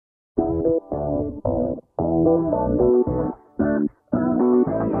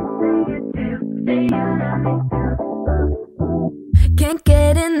Can't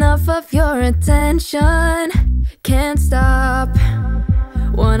get enough of your attention. Can't stop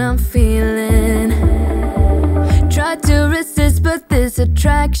what I'm feeling. Try to resist, but this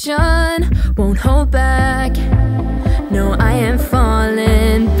attraction won't hold back. No, I am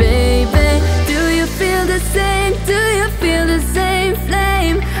falling, baby. Do you feel the same? Do you feel the same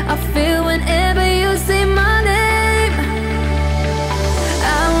flame I feel whenever you say my name?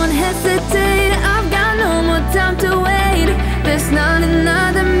 I won't hesitate, I've got no more time to wait. There's not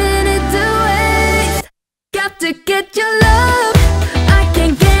another minute to waste. Got to get your love, I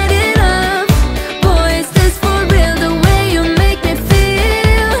can't get enough. Boy, is this for real, the way you make me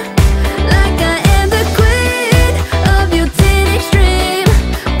feel like I am the queen of your teenage dream.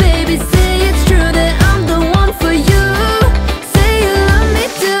 Baby, say it's true that I'm the one for you. Say you love me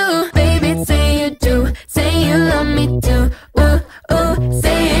too. Baby, say you do. Say you love me too. Ooh, ooh,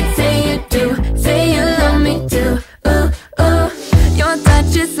 say it, say you do. Say you love me too. Ooh, ooh. Your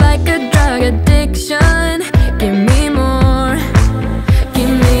touch is like a drug addiction. Give me more.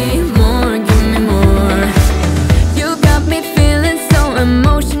 Give me more, give me more. You got me feeling so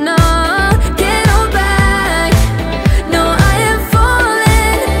emotional. Can't hold back. No, I am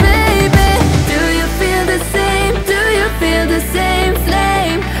falling, baby. Do you feel the same? Do you feel the same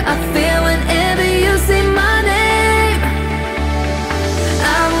flame I feel whenever you say my name?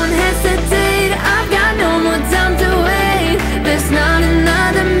 I won't hesitate, I've got no more time to wait. There's not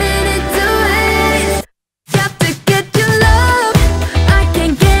another minute to waste. Got to get your love, I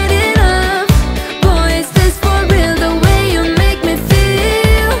can't get enough. Boy, is this for real, the way you make me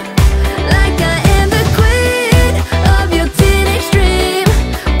feel like I am the queen of your teenage dream.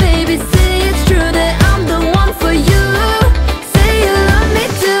 Baby, say it's true that I'm the one for you. Say you love me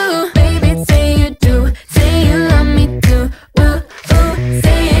too. Baby, say you do. Say you love me too. Ooh, ooh.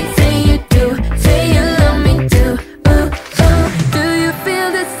 Say it, say you do. Say you love me too. Ooh, ooh. Do you feel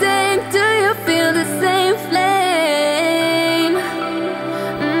the same? Do you feel the same flame?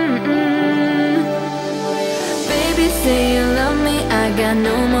 Baby, say you love me. I got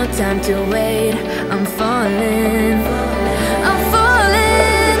no more time to wait. I'm falling.